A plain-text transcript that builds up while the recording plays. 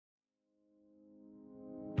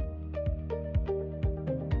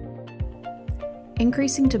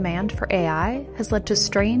increasing demand for AI has led to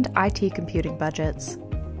strained IT computing budgets.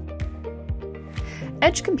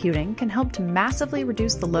 Edge computing can help to massively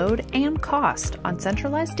reduce the load and cost on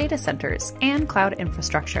centralized data centers and cloud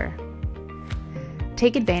infrastructure.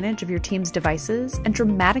 Take advantage of your team's devices and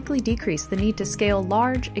dramatically decrease the need to scale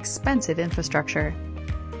large, expensive infrastructure.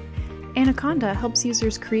 Anaconda helps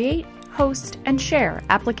users create, host, and share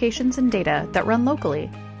applications and data that run locally.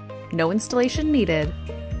 No installation needed.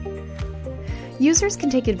 Users can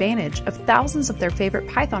take advantage of thousands of their favorite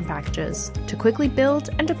Python packages to quickly build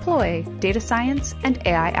and deploy data science and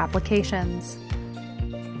AI applications.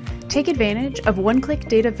 Take advantage of one-click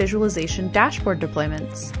data visualization dashboard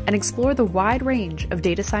deployments and explore the wide range of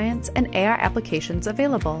data science and AI applications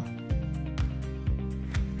available.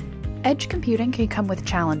 Edge computing can come with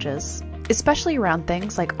challenges, especially around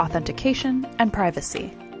things like authentication and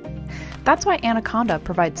privacy. That's why Anaconda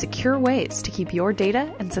provides secure ways to keep your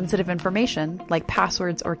data and sensitive information, like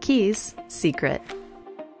passwords or keys, secret.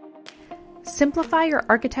 Simplify your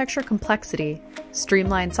architecture complexity,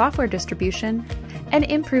 streamline software distribution, and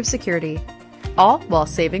improve security, all while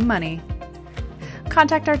saving money.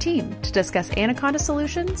 Contact our team to discuss Anaconda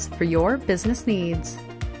solutions for your business needs.